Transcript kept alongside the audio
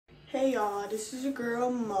Hey y'all, this is your girl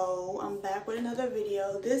Mo. I'm back with another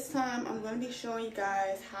video. This time I'm going to be showing you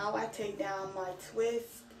guys how I take down my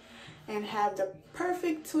twist and have the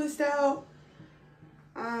perfect twist out.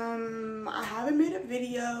 I haven't made a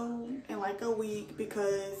video in like a week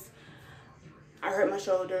because I hurt my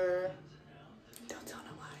shoulder. Don't tell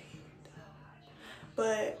nobody.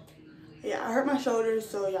 But yeah, I hurt my shoulder,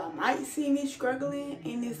 so y'all might see me struggling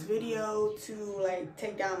in this video to like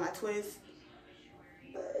take down my twist.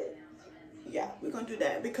 But yeah, we're gonna do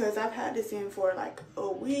that because I've had this in for like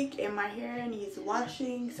a week and my hair needs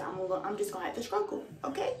washing, so I'm just gonna have to struggle,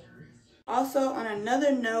 okay? Also, on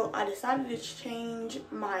another note, I decided to change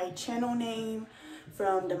my channel name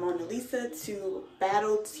from the Mona Lisa to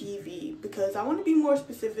Battle TV because I want to be more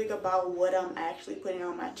specific about what I'm actually putting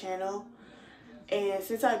on my channel. And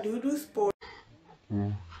since I do sports,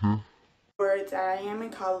 I am in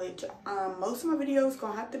college, most of my videos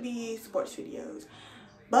gonna have to be sports videos.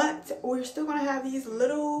 But we're still gonna have these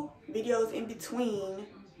little videos in between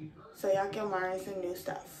so y'all can learn some new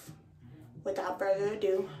stuff. Without further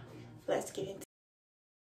ado, let's get into it.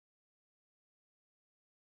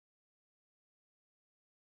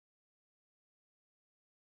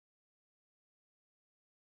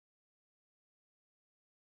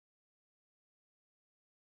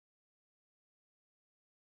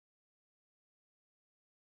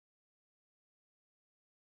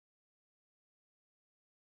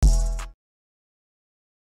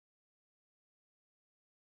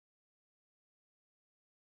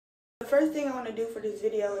 The first thing I want to do for this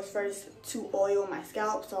video is first to oil my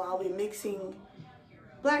scalp. So I'll be mixing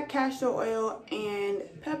black castor oil and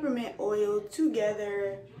peppermint oil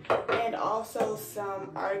together, and also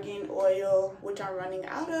some argan oil, which I'm running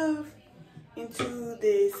out of, into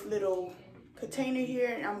this little container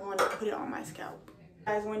here, and I'm going to put it on my scalp.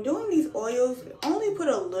 Guys, when doing these oils, only put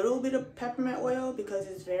a little bit of peppermint oil because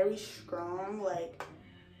it's very strong. Like,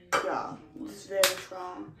 y'all, it's very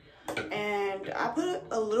strong. And I put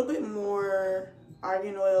a little bit more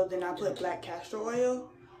argan oil than I put black castor oil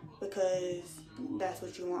because that's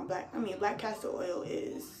what you want. Black castor oil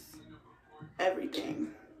is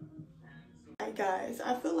everything. Alright guys,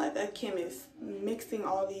 I feel like a chemist mixing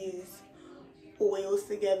all these oils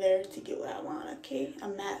together to get what I want, okay?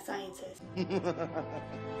 I'm not a scientist.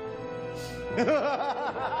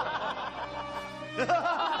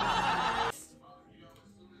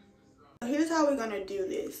 Here's how we're gonna do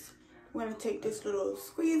this. I'm gonna take this little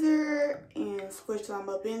squeezer and squish some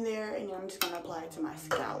up in there, and then I'm just gonna apply it to my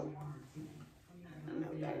scalp. I don't know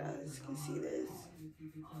if you guys can see this.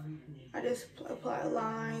 I just apply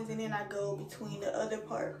lines and then I go between the other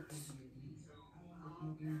parts.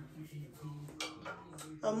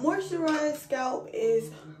 A moisturized scalp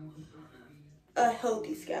is a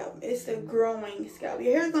healthy scalp. It's a growing scalp.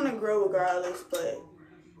 Your hair is gonna grow regardless, but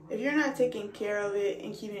if you're not taking care of it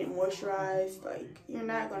and keeping it moisturized, like, you're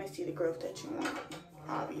not going to see the growth that you want,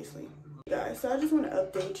 obviously. Guys, so I just want to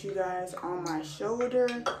update you guys on my shoulder.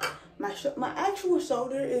 My actual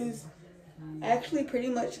shoulder is actually pretty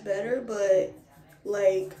much better, but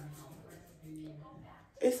like,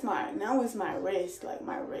 now it's my wrist. Like,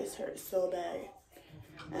 my wrist hurts so bad.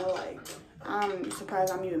 And like, I'm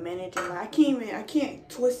surprised I'm even managing. Like, I can't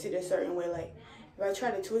twist it a certain way. Like, if I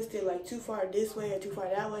try to twist it like too far this way or too far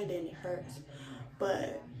that way, then it hurts.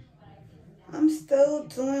 But I'm still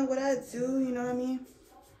doing what I do, you know what I mean?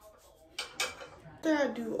 After I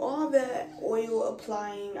do all that oil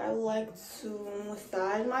applying, I like to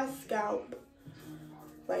massage my scalp.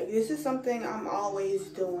 Like, this is something I'm always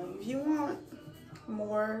doing. If you want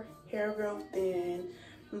more hair growth, then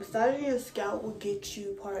massaging your scalp will get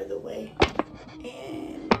you part of the way.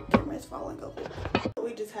 And camera's falling over.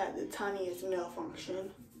 We just had the tiniest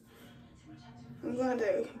malfunction. I'm going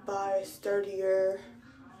to buy a sturdier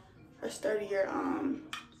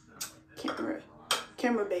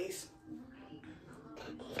camera base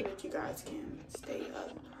so that you guys can stay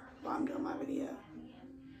up while I'm doing my video.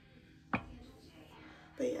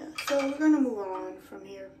 But yeah, so we're gonna move on from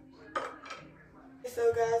here.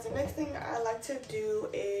 So guys, the next thing I like to do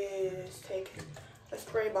is take a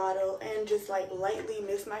spray bottle and just like lightly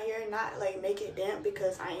mist my hair, not like make it damp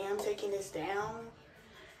because I am taking this down.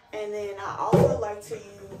 And then I also like to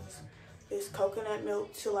use this coconut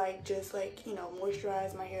milk to like just like, you know,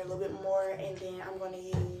 moisturize my hair a little bit more. And then I'm going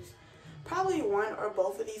to use probably one or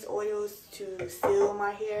both of these oils to seal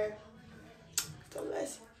my hair. So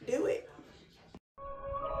let's do it.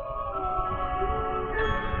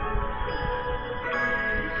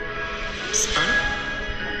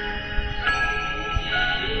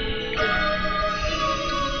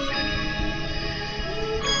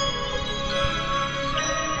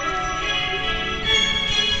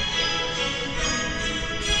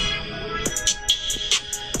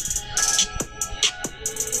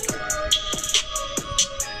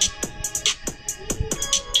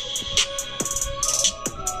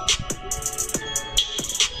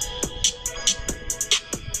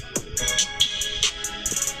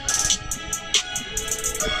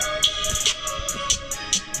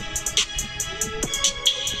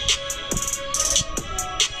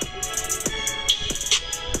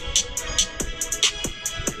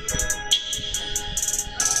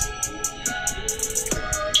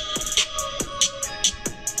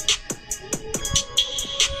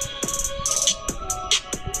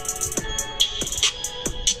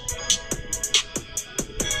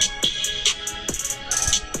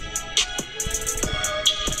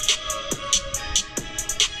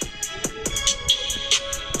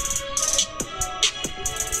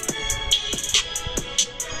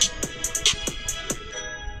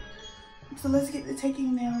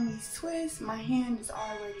 these twists. My hand is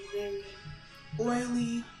already very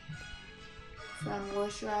oily from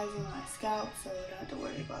moisturizing my scalp, so I don't have to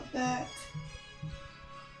worry about that.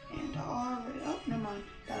 And I already, oh, never mind,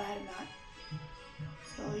 that I had not.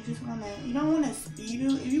 So you just wanna, you don't wanna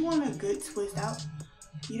speedily, if you want a good twist out,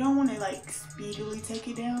 you don't wanna like speedily take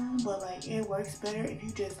it down, but like it works better if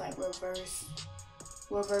you just like reverse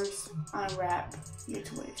unwrap your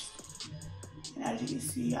twist. And as you can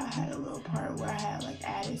see, I had a little part where I had like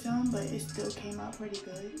added some, but it still came out pretty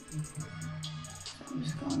good. So I'm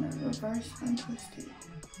just gonna reverse untwist it.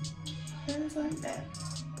 Just like that.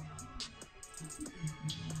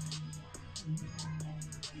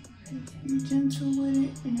 Just be gentle with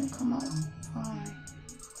it and it'll come out fine.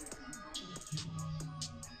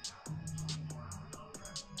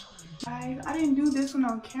 Guys, I didn't do this one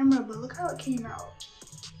on camera, but look how it came out.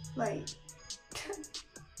 Like,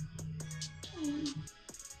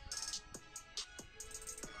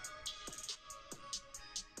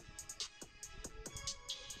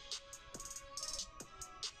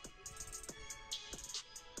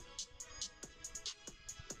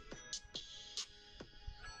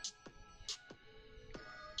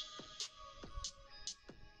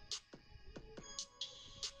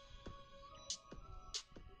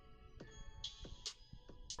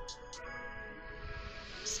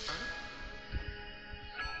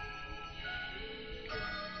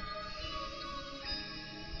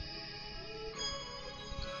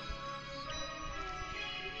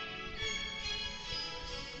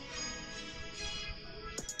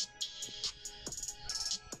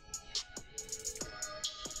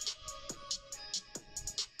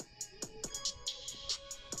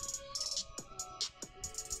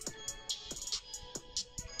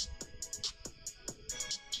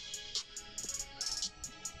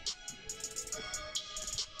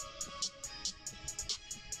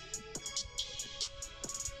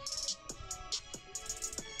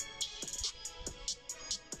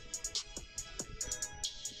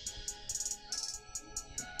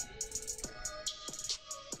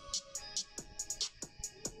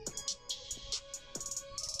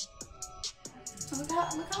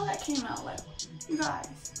 look how that came out. Like, you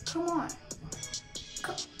guys, come on.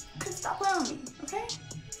 Stop playing on me, okay?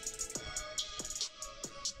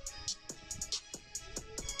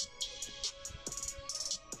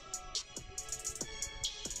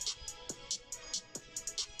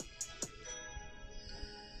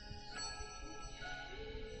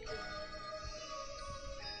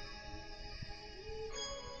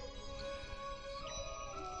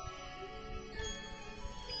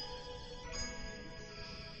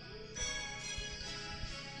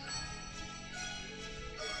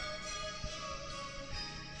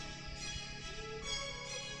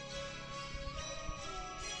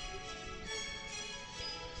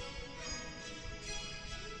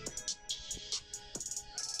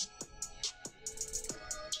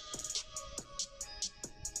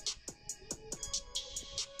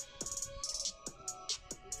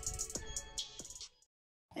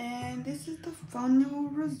 And this is the final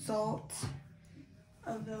result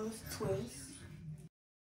of those twists.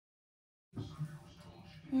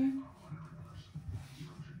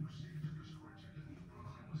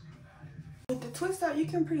 With the twist out, you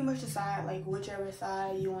can pretty much decide like whichever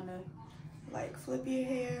side you want to like flip your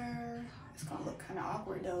hair. It's gonna look kind of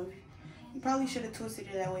awkward though. You probably should have twisted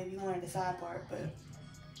it that way if you wanted the side part, but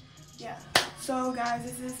yeah. So guys,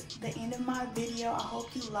 this is the end of my video. I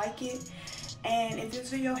hope you like it. And if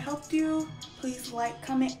this video helped you, please like,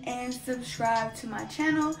 comment, and subscribe to my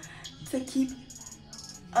channel to keep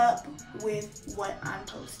up with what I'm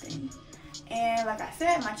posting. And like I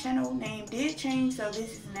said, my channel name did change, so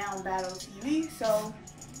this is now Battle TV. So,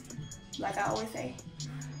 like I always say,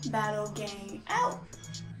 Battle Gang out.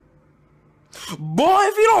 Boy,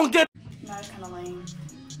 if you don't get... No, it's kind of lame.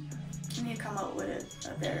 I need to come up with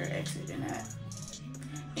a better exit than that.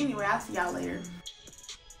 Anyway, I'll see y'all later.